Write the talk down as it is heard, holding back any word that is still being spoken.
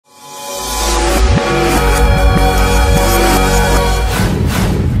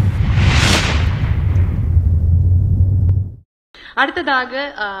அடுத்ததாக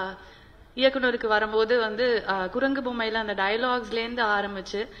இயக்குனருக்கு வரும்போது வந்து குரங்கு பொம்மையில அந்த டயலாக்ஸ்லேருந்து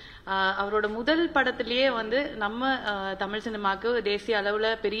ஆரம்பிச்சு அவரோட முதல் படத்திலேயே வந்து நம்ம தமிழ் சினிமாக்கு தேசிய அளவுல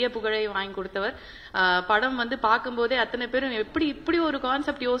பெரிய புகழை வாங்கி கொடுத்தவர். படம் வந்து பார்க்கும்போதே அத்தனை பேரும் இப்படி ஒரு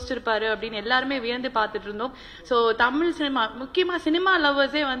கான்செப்ட் யோசிச்சிருப்பாரு அப்படின்னு எல்லாருமே வியந்து பார்த்துட்டு இருந்தோம். ஸோ தமிழ் சினிமா, முக்கியமா சினிமா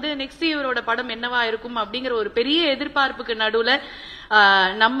லவ்வர்ஸே வந்து நெக்ஸ்ட் இவரோட படம் என்னவா இருக்கும் அப்படிங்கிற ஒரு பெரிய எதிர்பார்ப்புக்கு நடுவுல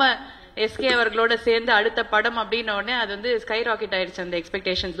நம்ம எஸ்கே அவர்களோட சேர்ந்து அடுத்த படம் அப்படின்ன உடனே அது வந்து ஸ்கை ராக்கெட் ஆயிடுச்சு அந்த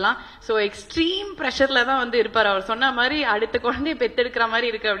எக்ஸ்பெக்டேஷன்ஸ்லாம். ஸோ எக்ஸ்ட்ரீம் ப்ரெஷர்ல தான் வந்து இருப்பார். அவர் சொன்ன மாதிரி அடுத்த குழந்தைய பெத்தெடுக்கிற மாதிரி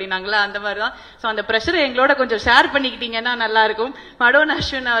இருக்கு அப்படின்னாங்களா, அந்த மாதிரி தான். ஸோ அந்த ப்ரெஷரை எங்களோட கொஞ்சம் ஷேர் பண்ணிக்கிட்டீங்கன்னா நல்லா இருக்கும். மடோன்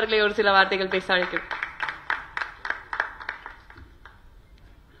அஸ்வின் அவர்களை ஒரு சில வார்த்தைகள் பேச அழைக்கிறேன்.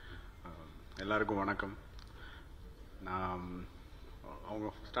 எல்லாருக்கும் வணக்கம். நான் அவங்க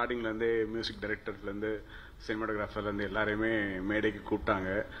ஸ்டார்டிங்லேருந்தே மியூசிக் டைரக்டர்லேருந்து சினிமாட்டோகிராஃபர்லேருந்து எல்லாரையுமே மேடைக்கு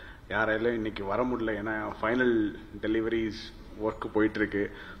கூப்பிட்டாங்க. யாராலும் இன்னைக்கு வர முடியல, ஏன்னா ஃபைனல் டெலிவரிஸ் ஒர்க்கு போயிட்டுருக்கு.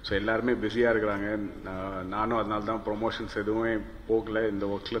 ஸோ எல்லாருமே பிஸியாக இருக்கிறாங்க. நானும் அதனால தான் ப்ரொமோஷன்ஸ் எதுவுமே போகல, இந்த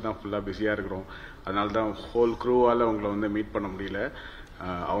ஒர்க்கில் தான் ஃபுல்லாக பிஸியாக இருக்கிறோம். அதனால தான் ஹோல் க்ரூவால் அவங்கள வந்து மீட் பண்ண முடியல.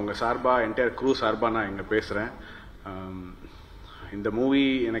 அவங்க சார்பாக, என்டையர் க்ரூ சார்பாக நான் இங்கே பேசுகிறேன். இந்த மூவி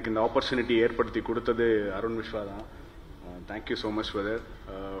எனக்கு இந்த ஆப்பர்ச்சுனிட்டி ஏற்படுத்தி கொடுத்தது அருண் விஸ்வா தான். Thank you so much brother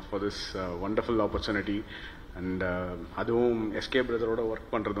for this wonderful opportunity. And அதுவும் எஸ்கே பிரதரோட ஒர்க்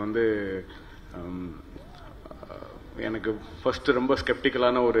பண்ணுறது வந்து எனக்கு ஃபர்ஸ்ட் ரொம்ப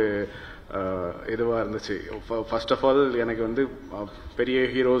ஸ்கெப்டிக்கலான ஒரு இதுவாக இருந்துச்சு. ஃபர்ஸ்ட் ஆஃப் ஆல் எனக்கு வந்து பெரிய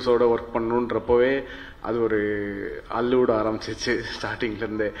ஹீரோஸோட ஒர்க் பண்ணணுன்றப்பவே அது ஒரு அல்லுவிட ஆரம்பிச்சிச்சு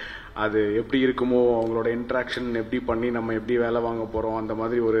ஸ்டார்டிங்லேருந்தே. அது எப்படி இருக்குமோ, அவங்களோட இன்ட்ராக்ஷன் எப்படி பண்ணி நம்ம எப்படி வேலை வாங்க போகிறோம், அந்த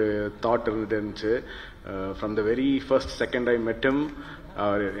மாதிரி ஒரு தாட் இருந்துட்டு இருந்துச்சு. From the very first second I மெட் ஹிம்,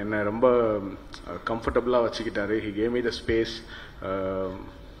 என்னை ரொம்ப கம்ஃபர்டபுளாக வச்சுக்கிட்டாரு. He gave me the space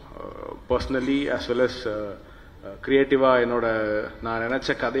personally as well as கிரியேட்டிவாக. என்னோட நான்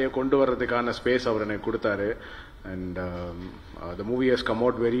நினச்ச கதையை கொண்டு வர்றதுக்கான ஸ்பேஸ் அவர் எனக்கு கொடுத்தாரு. And the movie has come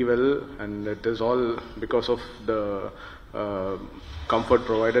out very well, and it is all because of the comfort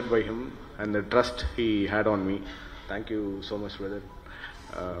provided by him and the trust he had on me. Thank you so much brother.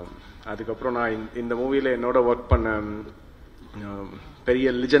 அதுக்கப்புறம் நான் இந்த மூவியில் என்னோட work பண்ண பெரிய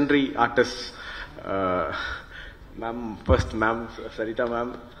legendary artist ma'am, first ma'am சரிதா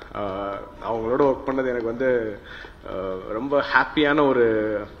ma'am, அவங்களோட work பண்ணது எனக்கு வந்து ரொம்ப ஹாப்பியான ஒரு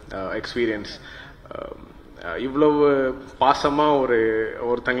எக்ஸ்பீரியன்ஸ். இவ்வளவு பாசமாக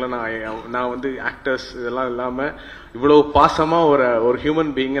ஒருத்தங்களை நான் வந்து ஆக்டர்ஸ் இதெல்லாம் இல்லாமல் இவ்வளவு பாசமாக ஒரு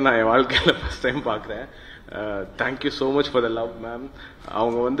ஹியூமன் பீயிங்கை நான் என் வாழ்க்கையில் ஃபர்ஸ்ட் டைம் பார்க்குறேன். Thank you so much for the love ma'am.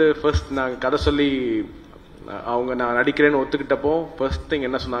 அவங்க வந்து ஃபர்ஸ்ட் நாங்கள் கதை சொல்லி நான் நடிக்கிறேன்னு ஒத்துக்கிட்டப்போ ஃபர்ஸ்ட் திங்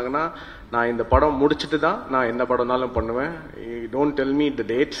என்ன சொன்னாங்கன்னா, நான் இந்த படம் முடிச்சுட்டு தான் நான் என்ன படம்னாலும் பண்ணுவேன். Don't tell me the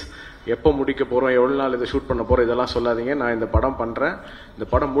dates, எப்போ முடிக்க போகிறோம், எவ்வளோ நாள் இதை ஷூட் பண்ண போகிறோம், இதெல்லாம் சொல்லாதீங்க. நான் இந்த படம் பண்ணுறேன், இந்த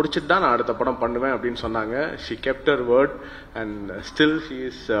படம் முடிச்சுட்டு தான் நான் அடுத்த படம் பண்ணுவேன் அப்படின்னு சொன்னாங்க. She kept her word and still she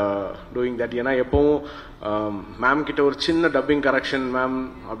is doing that. ஏன்னா எப்பவும் மேம் கிட்ட ஒரு சின்ன டப்பிங் கரெக்ஷன் மேம்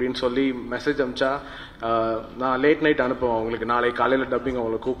அப்படின்னு சொல்லி மெசேஜ் அனுப்பிச்சா நான் லேட் நைட் அனுப்புவேன் அவங்களுக்கு, நாளைக்கு காலையில் டப்பிங்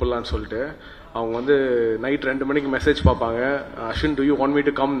அவங்களை கூப்பிடலான்னு சொல்லிட்டு. அவங்க வந்து நைட் 2 மணிக்கு மெசேஜ் பார்ப்பாங்க, Ashwin to you want me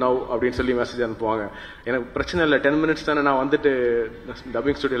to come now அப்படின்னு சொல்லி மெசேஜ் அனுப்புவாங்க. எனக்கு பிரச்சனை இல்லை, 10 மினிட்ஸ் தானே, நான் வந்துட்டு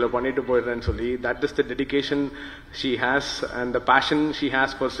டப்பிங் ஸ்டுடியோவில் பண்ணிட்டு போயிடுறேன்னு சொல்லி. That is the dedication she has and the passion she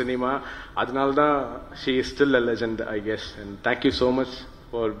has for cinema. அதனால தான் she is still a legend I guess. And thank you so much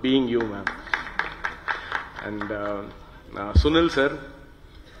for being you ma'am. And Sunil sir,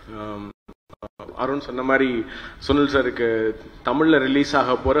 Arun சொன்ன மாதிரி சுனில் சாருக்கு தமிழ்ல release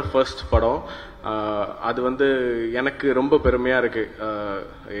ஆக போற first படம். அது வந்து எனக்கு ரொம்ப பெருமையா இருக்கு.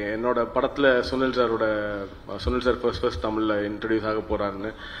 என்னோட படத்துல சுனில் சார் ஃபர்ஸ்ட் தமிழ்ல இன்ட்ரடியூஸ் ஆக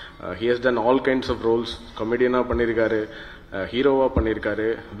போறாருன்னு. He has done all kinds of Rolle's. கமெடியனா பண்ணியிருக்காரு, ஹீரோவா பண்ணியிருக்காரு,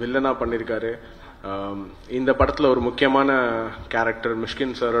 வில்லனா பண்ணியிருக்காரு. இந்த படத்துல ஒரு முக்கியமான கேரக்டர்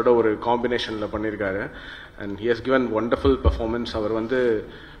மிஷ்கின் சாரோட ஒரு காம்பினேஷன்ல பண்ணியிருக்காரு. And he has given wonderful performance. அவர் வந்து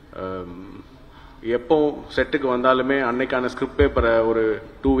எப்போ செட்டுக்கு வந்தாலுமே அன்னைக்கான ஸ்கிரிப்ட் பேப்பரை ஒரு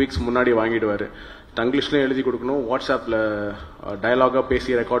 2 வீக்ஸ் முன்னாடி வாங்கிடுவார். தங்கிலீஷ்லேயும் எழுதி கொடுக்கணும், வாட்ஸ்அப்பில் டயலாகாக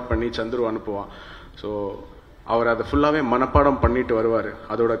பேசி ரெக்கார்ட் பண்ணி சந்துரு அனுப்புவான். ஸோ அவர் அதை ஃபுல்லாகவே மனப்பாடம் பண்ணிட்டு வருவார்.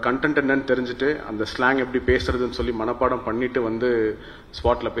 அதோட கண்டென்ட் என்னன்னு தெரிஞ்சுட்டு அந்த ஸ்லாங் எப்படி பேசுறதுன்னு சொல்லி மனப்பாடம் பண்ணிட்டு வந்து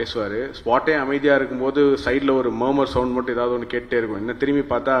ஸ்பாட்டில் பேசுவார். ஸ்பாட்டே அமைதியாக இருக்கும்போது சைடில் ஒரு மர்மர் சவுண்ட் மட்டும் ஏதாவது ஒன்று கேட்டே இருக்கும். என்ன திரும்பி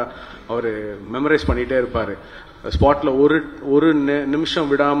பார்த்தா அவர் மெமரைஸ் பண்ணிகிட்டே இருப்பார். ஸ்பாட்டில் ஒரு நிமிஷம்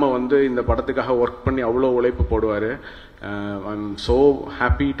விடாமல் வந்து இந்த படத்துக்காக ஒர்க் பண்ணி அவ்வளோ உழைப்பு போடுவார். I'm so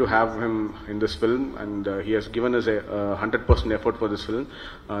happy to have him in this film, and he has given us a 100% effort for this film.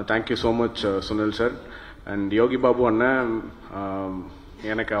 Thank you so much, Sunil sir. And Yogi Babu Anna,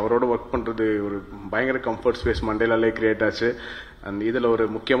 எனக்கு அவரோட ஒர்க் பண்ணுறது ஒரு பயங்கர comfort space மண்டேலாலே create ஆச்சு. And இதில் ஒரு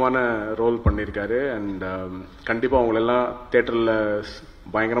முக்கியமான role பண்ணியிருக்காரு. அண்ட் கண்டிப்பாக அவங்களெல்லாம் தேட்டரில்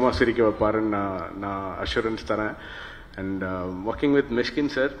பயங்கரமாக சிரிக்க வைப்பாருன்னு நான் அஷூரன்ஸ் தரேன். And working with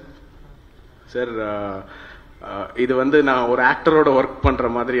Mysskin sir, இது வந்து நான் ஒரு ஆக்டரோட ஒர்க் பண்ணுற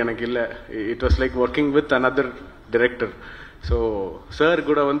மாதிரி எனக்கு இல்லை. It was like working with another director. So sir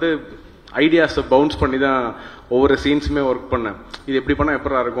கூட வந்து ஐடியாஸை பவுன்ஸ் பண்ணி தான் ஒவ்வொரு சீன்ஸுமே ஒர்க் பண்ணேன். இது எப்படி பண்ணால்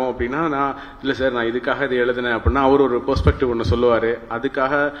எப்படா இருக்கும் அப்படின்னா, நான் இல்லை சார் நான் இதுக்காக இது எழுதினேன் அப்படின்னா அவர் ஒரு பெர்ஸ்பெக்டிவ் ஒன்று சொல்லுவார்.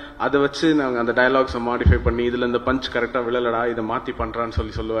 அதுக்காக அதை வச்சு நாங்கள் அந்த டயலாக்ஸை மாடிஃபை பண்ணி இதில் இந்த பஞ்ச் கரெக்டாக விழலடா இதை மாற்றி பண்ணுறான்னு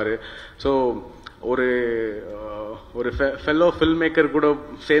சொல்லுவார். ஸோ ஒரு ஃபெல்லோ ஃபில்ம் மேக்கர் கூட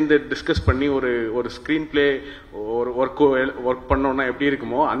சேர்ந்து டிஸ்கஸ் பண்ணி ஒரு ஸ்க்ரீன் பிளே ஒரு ஒர்க் பண்ணோன்னா எப்படி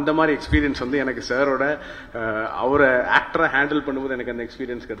இருக்குமோ அந்த மாதிரி எக்ஸ்பீரியன்ஸ் வந்து எனக்கு சாரோட அவரை ஆக்டராக ஹேண்டில் பண்ணும்போது எனக்கு அந்த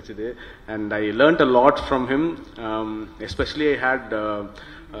எக்ஸ்பீரியன்ஸ் கிடைச்சிது. And I learnt a lot from him. Especially I had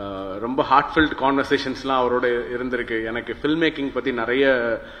ரொம்ப ஹார்ட்ஃபில்ட் கான்வர்சேஷன்ஸ்லாம் அவரோட இருந்திருக்கு. எனக்கு ஃபில்ம் மேக்கிங் பற்றி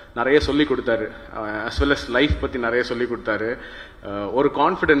நிறைய சொல்லி கொடுத்தாரு. அஸ் வெல் அஸ் லைஃப் பற்றி நிறைய சொல்லி கொடுத்தாரு. ஒரு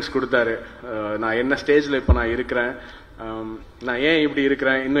கான்ஃபிடென்ஸ் கொடுத்தாரு. நான் என்ன ஸ்டேஜில் இப்போ நான் இருக்கிறேன், நான் ஏன் இப்படி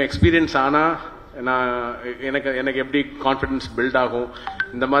இருக்கிறேன், இன்னும் எக்ஸ்பீரியன்ஸ் ஆனால் நான் எனக்கு எப்படி கான்ஃபிடென்ஸ் பில்ட் ஆகும்,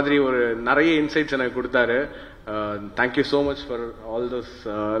 இந்த மாதிரி ஒரு நிறைய இன்சைட்ஸ் எனக்கு கொடுத்தாரு. Thank you so much for all those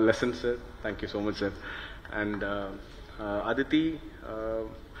lessons sir. Thank you so much sir. And Aditi,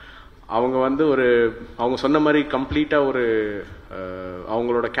 அவங்க வந்து அவங்க சொன்ன மாதிரி கம்ப்ளீட்டாக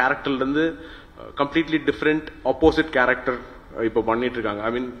அவங்களோட கேரக்டர்லேருந்து கம்ப்ளீட்லி டிஃப்ரெண்ட் ஆப்போசிட் கேரக்டர் இப்போ பண்ணிட்டு இருக்காங்க. ஐ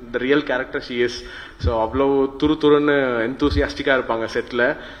மீன் the real character she is. So அவ்வளோ துருன்னு எந்தூசியாஸ்டிக்காக இருப்பாங்க செட்டில்.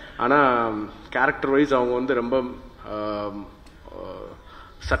 ஆனால் கேரக்டர் வைஸ் அவங்க வந்து ரொம்ப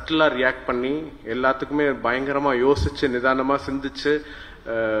சட்டிலாக ரியாக்ட் பண்ணி எல்லாத்துக்குமே பயங்கரமாக யோசிச்சு நிதானமாக சிந்திச்சு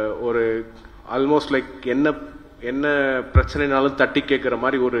ஒரு ஆல்மோஸ்ட் லைக் என்ன பிரச்சனைனாலும் தட்டி கேட்குற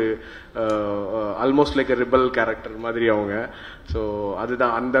மாதிரி ஒரு ஆல்மோஸ்ட் லைக் ரிபல் கேரக்டர் மாதிரி அவங்க. ஸோ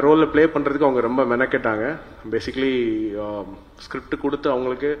அதுதான் அந்த ரோலில் ப்ளே பண்ணுறதுக்கு அவங்க ரொம்ப மெனக்கெட்டாங்க. பேசிக்கலி ஸ்கிரிப்ட் கொடுத்து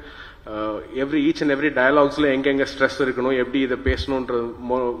அவங்களுக்கு ஈச் அண்ட் எவ்ரி டயலாக்ஸில் எங்கெங்கே ஸ்ட்ரெஸ் இருக்கணும், எப்படி இதை பேசணுன்ற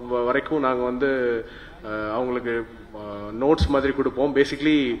வரைக்கும் நாங்கள் வந்து அவங்களுக்கு நோட்ஸ் மாதிரி கொடுப்போம்.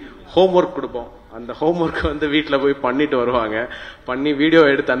 பேசிக்கலி ஹோம் ஒர்க் கொடுப்போம். அந்த ஹோம் ஒர்க் வந்து வீட்டில் போய் பண்ணிட்டு வருவாங்க. பண்ணி வீடியோ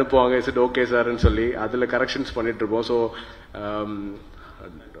எடுத்து அனுப்புவாங்க. இஸ் இட் ஓகே சார்ன்னு சொல்லி அதில் கரெக்ஷன்ஸ் பண்ணிட்டு இருப்போம். ஸோ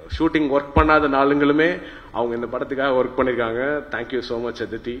ஷூட்டிங் ஒர்க் பண்ணாத நாளுங்களுமே அவங்க இந்த படத்துக்காக ஒர்க் பண்ணியிருக்காங்க. Thank you so much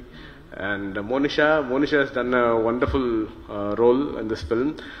Aditi. And Monisha has done a wonderful role in this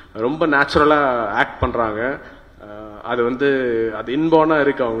film. ரொம்ப நேச்சுரலாக ஆக்ட் பண்ணுறாங்க. அது இன்பார்னாக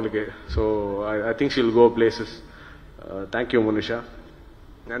இருக்கு அவங்களுக்கு. So I think Sheel go places. Thank you Monisha.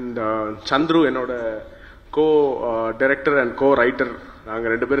 And Chandru என்னோட co director and go writer.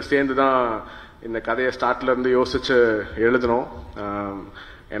 நாங்கள் 2 பேரும் சேர்ந்து தான் இந்த கதையை ஸ்டார்ட்லேருந்து யோசிச்சு எழுதினோம்.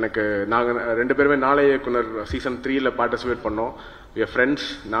 நாங்கள் 2 பேருமே நாளை இயக்குனர் சீசன் 3 பார்ட்டிசிபேட் பண்ணோம். We are friends.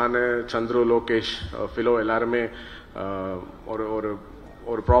 நான், சந்துரு, லோகேஷ், ஃபிலோ எல்லாருமே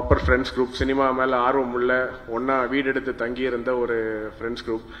ஒரு ப்ராப்பர் ஃப்ரெண்ட்ஸ் குரூப். சினிமா மேலே ஆர்வம் உள்ள ஒன்றா வீடு எடுத்து தங்கி இருந்த ஒரு ஃப்ரெண்ட்ஸ்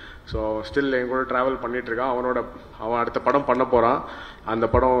குரூப். ஸோ ஸ்டில் என் கூட ட்ராவல் பண்ணிட்டு இருக்கான். அவன் அடுத்த படம் பண்ண போகிறான். அந்த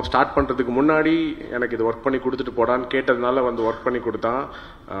படம் ஸ்டார்ட் பண்ணுறதுக்கு முன்னாடி எனக்கு இது ஒர்க் பண்ணி கொடுத்துட்டு போடான்னு கேட்டதுனால வந்து ஒர்க் பண்ணி கொடுத்தான்.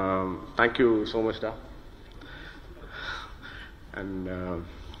 Thank you so மச்டா. அண்ட்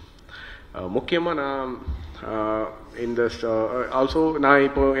முக்கியமாக நான் இந்த ஆல்சோ நான்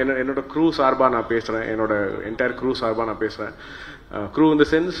இப்போ என்னோட க்ரூ சார்பாக நான் பேசுகிறேன். என்னோட என்டையர் க்ரூ சார்பாக நான் பேசுகிறேன். க்ரூ இன் த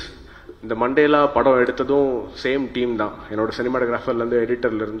சென்ஸ், இந்த மண்டேலா படம் எடுத்ததும் சேம் டீம் தான். என்னோட சினிமாட்டோகிராஃபர்லேருந்து,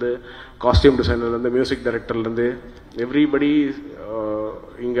 எடிட்டர்லேருந்து, காஸ்டியூம் டிசைனர்லேருந்து, மியூசிக் டைரக்டர்லேருந்து எவ்ரிபடி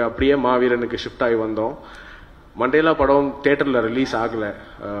இங்கே அப்படியே மாவீரனுக்கு ஷிஃப்ட் ஆகி வந்தோம். மண்டேலா படம் தியேட்டரில் ரிலீஸ் ஆகலை.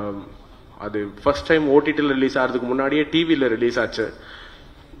 அது ஃபர்ஸ்ட் டைம் ஓடிடியில் ரிலீஸ் ஆகிறதுக்கு முன்னாடியே டிவியில் ரிலீஸ் ஆச்சு.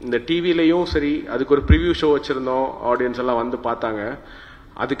 இந்த டிவிலையும் சரி, அதுக்கு ஒரு ப்ரிவியூ ஷோ வச்சுருந்தோம். ஆடியன்ஸ் எல்லாம் வந்து பார்த்தாங்க.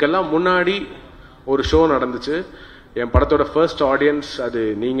 அதுக்கெல்லாம் முன்னாடி ஒரு ஷோ நடந்துச்சு. என் படத்தோட ஃபர்ஸ்ட் ஆடியன்ஸ் அது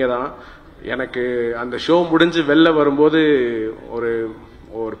நீங்கள் தான். எனக்கு அந்த ஷோ முடிஞ்சு வெளில வரும்போது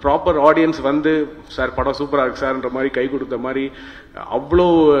ஒரு ப்ராப்பர் ஆடியன்ஸ் வந்து, சார் படம் சூப்பராக இருக்கு சார்ன்ற மாதிரி கை கொடுத்த மாதிரி அவ்வளோ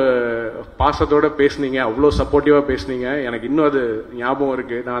பாசத்தோடு பேசுனீங்க, அவ்வளோ சப்போர்ட்டிவாக பேசுனீங்க. எனக்கு இன்னும் அது ஞாபகம்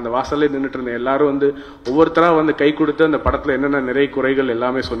இருக்குது. நான் அந்த வாசல்லே நின்றுட்டு இருந்தேன். எல்லாரும் வந்து ஒவ்வொருத்தராக வந்து கை கொடுத்து அந்த படத்தில் என்னென்ன நிறை குறைகள்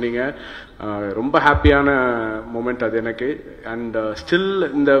எல்லாமே சொன்னீங்க. ரொம்ப ஹாப்பியான மூமெண்ட் அது எனக்கு. அண்ட் ஸ்டில்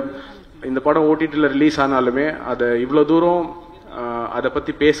இந்த படம் ஓடிடியில் ரிலீஸ் ஆனாலுமே அதை இவ்வளோ தூரம் அதை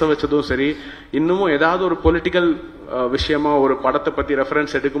பத்தி பேச வச்சதும் சரி, இன்னமும் ஏதாவது ஒரு பொலிட்டிக்கல் விஷயமா ஒரு படத்தை பத்தி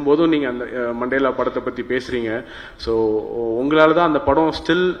ரெஃபரன்ஸ் எடுக்கும் போதும் நீங்க அந்த மண்டேலா படத்தை பத்தி பேசுறீங்க. ஸோ உங்களால தான் அந்த படம்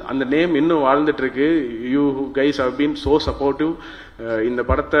ஸ்டில் அந்த நேம் இன்னும் வாழ்ந்துட்டு இருக்கு. You guys have been so supportive. இந்த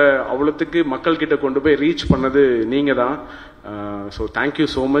படத்தை அவ்வளோத்துக்கு மக்கள் கிட்ட கொண்டு போய் ரீச் பண்ணது நீங்க தான். So thank you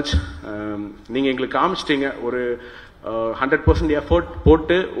so much. நீங்க எங்களுக்கு காமிச்சிட்டீங்க ஒரு 100% எஃபோர்ட்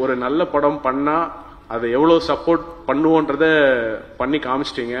போட்டு ஒரு நல்ல படம் பண்ணா அதை எவ்வளோ சப்போர்ட் பண்ணுவோன்றத பண்ணி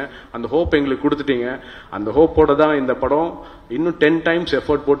காமிச்சிட்டீங்க. அந்த ஹோப் எங்களுக்கு கொடுத்துட்டீங்க. அந்த ஹோப்போட தான் இந்த படம் இன்னும் 10 times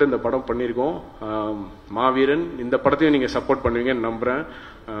எஃபோர்ட் போட்டு இந்த படம் பண்ணியிருக்கோம். மாவீரன் இந்த படத்தையும் நீங்கள் சப்போர்ட் பண்ணுவீங்கன்னு நம்புகிறேன்.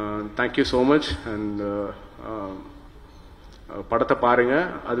 Thank you so much. அண்ட் படத்தை பாருங்க,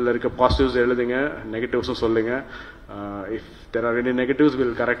 அதில் இருக்க பாசிட்டிவ்ஸ் எழுதுங்க, நெகட்டிவ்ஸும் சொல்லுங்க. If there or any negatives I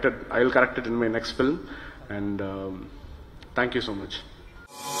will correct it in my next film. And thank you so much.